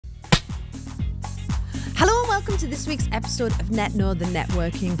welcome to this week's episode of NetKno, the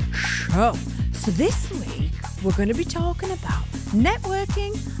networking show. So this week, we're going to be talking about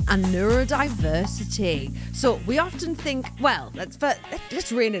networking and neurodiversity. So we often think, well, let's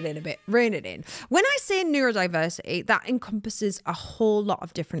rein it in a bit, rein it in. When I say neurodiversity, that encompasses a whole lot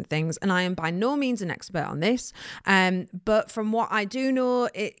of different things, and I am by no means an expert on this, but from what I do know,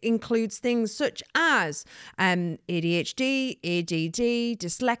 it includes things such as ADHD, ADD,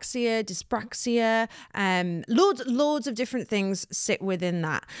 dyslexia, dyspraxia, loads of different things sit within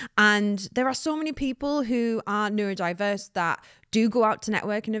that. And there are so many people who are neurodiverse that do go out to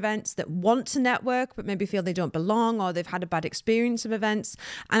networking events, that want to network but maybe feel they don't belong, or they've had a bad experience of events.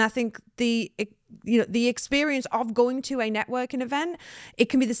 And I think the experience of going to a networking event, it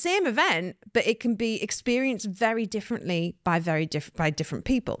can be the same event, but it can be experienced very differently by different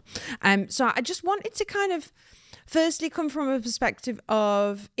people. So I just wanted to kind of firstly come from a perspective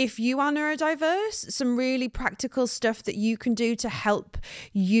of, if you are neurodiverse, some really practical stuff that you can do to help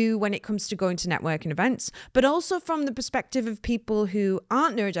you when it comes to going to networking events, but also from the perspective of people who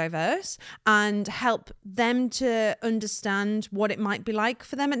aren't neurodiverse and help them to understand what it might be like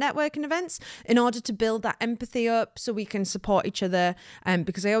for them at networking events in order to build that empathy up so we can support each other.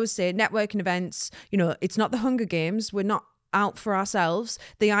 Because I always say networking events, it's not the Hunger Games. We're not out for ourselves.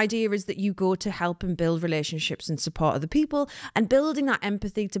 The idea is that you go to help and build relationships and support other people, and building that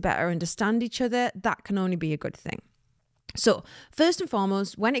empathy to better understand each other, that can only be a good thing. So first and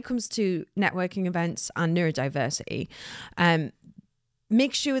foremost, when it comes to networking events and neurodiversity,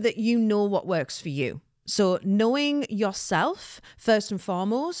 make sure that you know what works for you. So knowing yourself, first and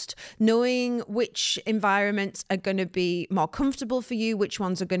foremost, knowing which environments are going to be more comfortable for you, which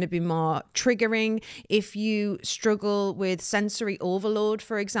ones are going to be more triggering. If you struggle with sensory overload,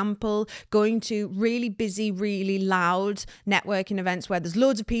 for example, going to really busy, really loud networking events where there's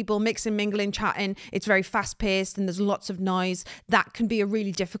loads of people mixing, mingling, chatting, it's very fast paced and there's lots of noise, that can be a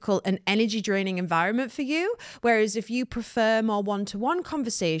really difficult and energy draining environment for you. Whereas if you prefer more one-to-one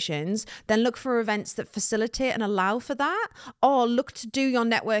conversations, then look for events that facilitate and allow for that, or look to do your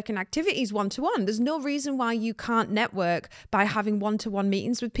networking activities one-to-one. There's no reason why you can't network by having one-to-one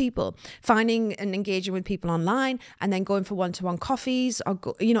meetings with people, finding and engaging with people online, and then going for one-to-one coffees, or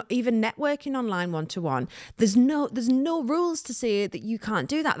even networking online one-to-one. There's no rules to say that you can't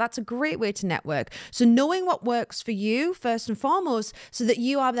do that. That's a great way to network. So knowing what works for you first and foremost, so that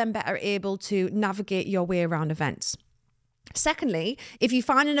you are then better able to navigate your way around events. Secondly, if you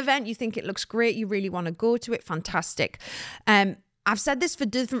find an event, you think it looks great, you really want to go to it, fantastic. I've said this for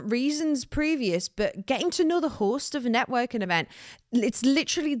different reasons previous, but getting to know the host of a networking event, it's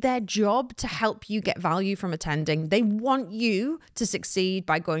literally their job to help you get value from attending. They want you to succeed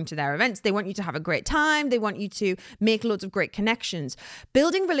by going to their events. They want you to have a great time. They want you to make loads of great connections.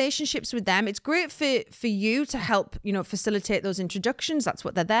 Building relationships with them, it's great for you to help, facilitate those introductions. That's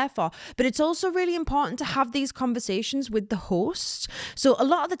what they're there for. But it's also really important to have these conversations with the host. So a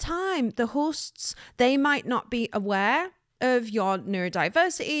lot of the time, the hosts, they might not be aware of your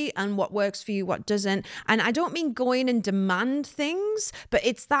neurodiversity and what works for you, what doesn't. And I don't mean go in and demand things, but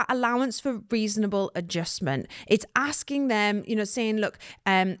it's that allowance for reasonable adjustment. It's asking them, saying, look,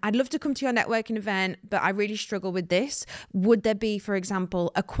 I'd love to come to your networking event, but I really struggle with this. Would there be, for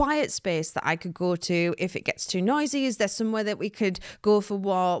example, a quiet space that I could go to if it gets too noisy? Is there somewhere that we could go for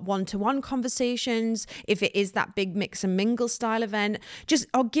one-to-one conversations if it is that big mix and mingle style event?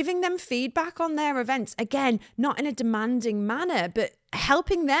 Or giving them feedback on their events. Again, not in a demanding manner, but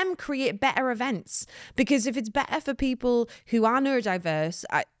helping them create better events. Because if it's better for people who are neurodiverse,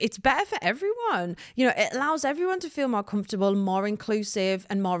 it's better for everyone. It allows everyone to feel more comfortable, more inclusive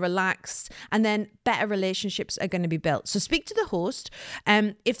and more relaxed, and then better relationships are going to be built. So speak to the host.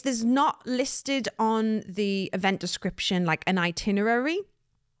 If there's not listed on the event description like an itinerary,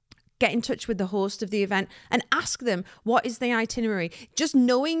 get in touch with the host of the event and ask them, what is the itinerary? Just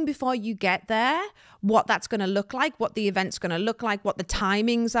knowing before you get there what that's going to look like, what the event's going to look like, what the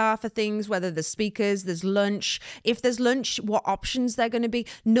timings are for things, whether there's speakers, there's lunch. If there's lunch, what options they're going to be.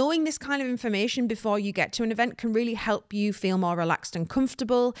 Knowing this kind of information before you get to an event can really help you feel more relaxed and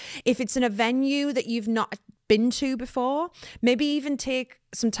comfortable. If it's in a venue that you've not been to before, maybe even take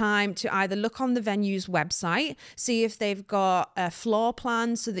some time to either look on the venue's website, see if they've got a floor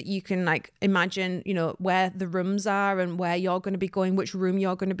plan so that you can imagine, where the rooms are and where you're going to be going, which room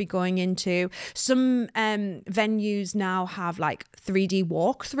you're going to be going into. Some venues now have 3D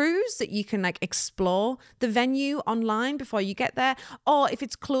walkthroughs that you can explore the venue online before you get there. Or if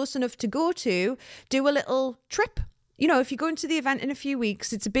it's close enough to go to, do a little trip you know, if you're going to the event in a few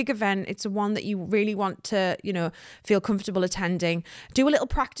weeks, it's a big event. It's a one that you really want to, you know, feel comfortable attending. Do a little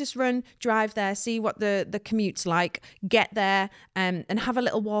practice run, drive there, see what the commute's like, get there and have a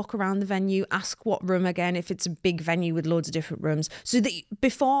little walk around the venue, ask what room again, if it's a big venue with loads of different rooms. So that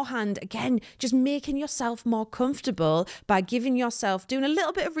beforehand, again, just making yourself more comfortable by giving yourself, doing a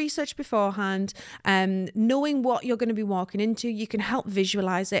little bit of research beforehand, knowing what you're going to be walking into. You can help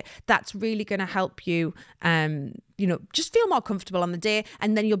visualize it. That's really going to help you, you know, just feel more comfortable on the day,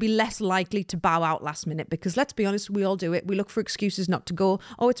 and then you'll be less likely to bow out last minute, because let's be honest, we all do it. We look for excuses not to go.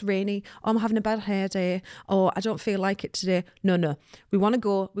 Oh, it's rainy. Oh, I'm having a bad hair day. Oh, I don't feel like it today. No. We want to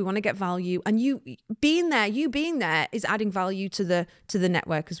go. We want to get value. And you being there is adding value to the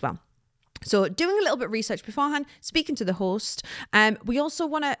network as well. So doing a little bit of research beforehand, speaking to the host. We also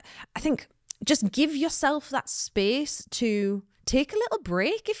want to, I think, just give yourself that space to take a little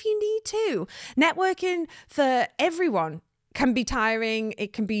break if you need to. Networking for everyone can be tiring.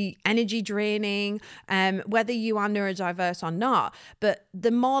 It can be energy draining, whether you are neurodiverse or not. But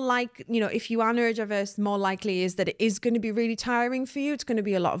the more like, you know, if you are neurodiverse, the more likely is that it is going to be really tiring for you. It's going to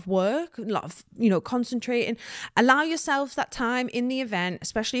be a lot of work, a lot of, you know, concentrating. Allow yourself that time in the event,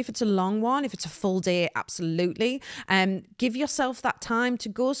 especially if it's a long one, if it's a full day, absolutely. Give yourself that time to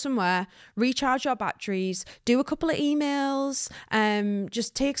go somewhere, recharge your batteries, do a couple of emails,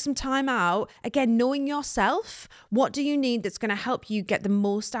 just take some time out. Again, knowing yourself, what do you need that's going to help you get the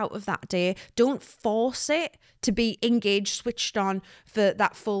most out of that day? Don't force it to be engaged, switched on for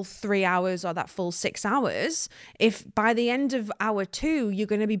that full 3 hours or that full 6 hours. If by the end of hour 2, you're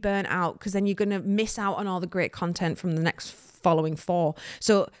going to be burnt out, because then you're going to miss out on all the great content from the next following 4.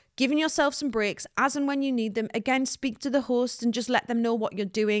 So giving yourself some breaks as and when you need them. Again, speak to the host and just let them know what you're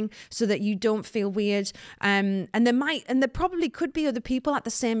doing so that you don't feel weird. And there probably could be other people at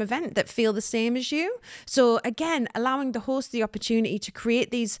the same event that feel the same as you. So again, allowing the host the opportunity to create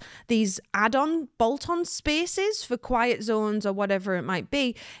these add-on, bolt-on spaces for quiet zones or whatever it might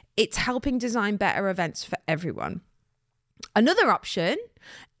be. It's helping design better events for everyone. Another option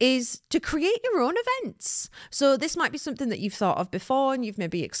is to create your own events. So this might be something that you've thought of before and you've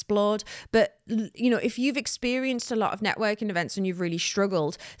maybe explored, but you know, if you've experienced a lot of networking events and you've really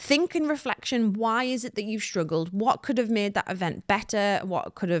struggled, think in reflection, why is it that you've struggled? What could have made that event better?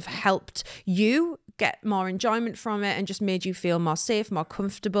 What could have helped you get more enjoyment from it and just made you feel more safe, more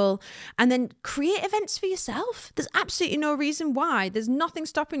comfortable? And then create events for yourself. There's absolutely no reason why. There's nothing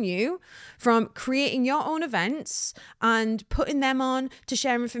stopping you from creating your own events and putting them on to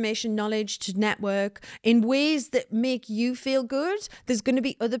share information, knowledge, to network in ways that make you feel good. There's going to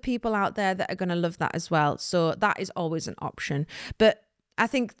be other people out there that are going to love that as well. So that is always an option. But I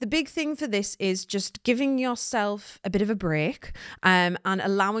think the big thing for this is just giving yourself a bit of a break, and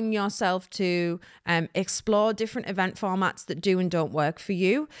allowing yourself to explore different event formats that do and don't work for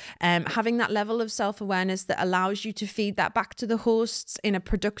you. Having that level of self-awareness that allows you to feed that back to the hosts in a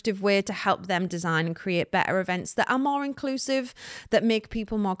productive way to help them design and create better events that are more inclusive, that make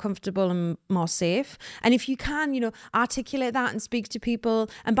people more comfortable and more safe. And if you can, you know, articulate that and speak to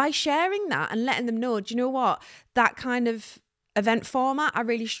people, and by sharing that and letting them know, do you know what, that kind of event format I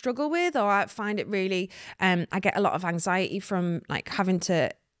really struggle with, or I find it really, I get a lot of anxiety from like having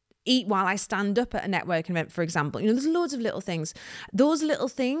to eat while I stand up at a networking event, for example. You know, there's loads of little things. Those little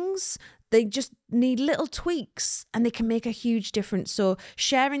things, they just need little tweaks and they can make a huge difference. So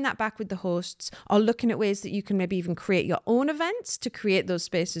sharing that back with the hosts, or looking at ways that you can maybe even create your own events to create those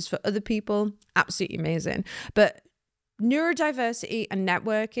spaces for other people, absolutely amazing. But neurodiversity and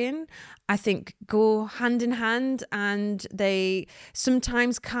networking, I think, go hand in hand, and they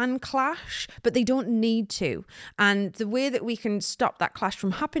sometimes can clash, but they don't need to. And the way that we can stop that clash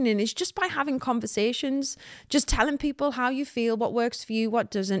from happening is just by having conversations, just telling people how you feel, what works for you, what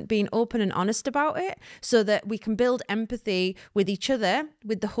doesn't, being open and honest about it, so that we can build empathy with each other,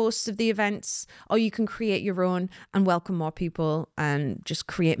 with the hosts of the events, or you can create your own and welcome more people and just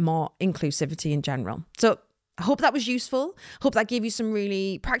create more inclusivity in general. So I hope that was useful. Hope that gave you some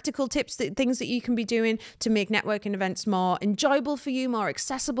really practical tips, things that you can be doing to make networking events more enjoyable for you, more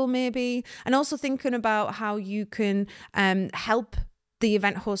accessible maybe, and also thinking about how you can help the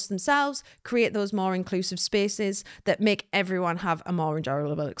event hosts themselves create those more inclusive spaces that make everyone have a more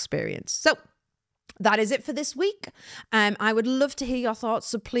enjoyable experience. So that is it for this week. I would love to hear your thoughts,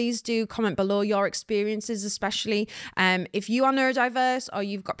 so please do comment below your experiences, especially if you are neurodiverse or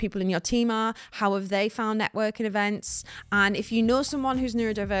you've got people in your team how have they found networking events? And if you know someone who's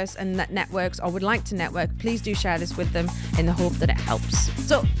neurodiverse and that networks or would like to network, please do share this with them in the hope that it helps.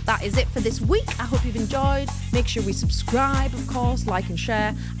 So that is it for this week. I hope you've enjoyed. Make sure we subscribe, of course, like and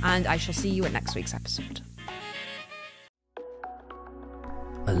share, and I shall see you at next week's episode.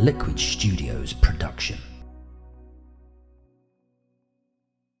 a Liquid Studios production.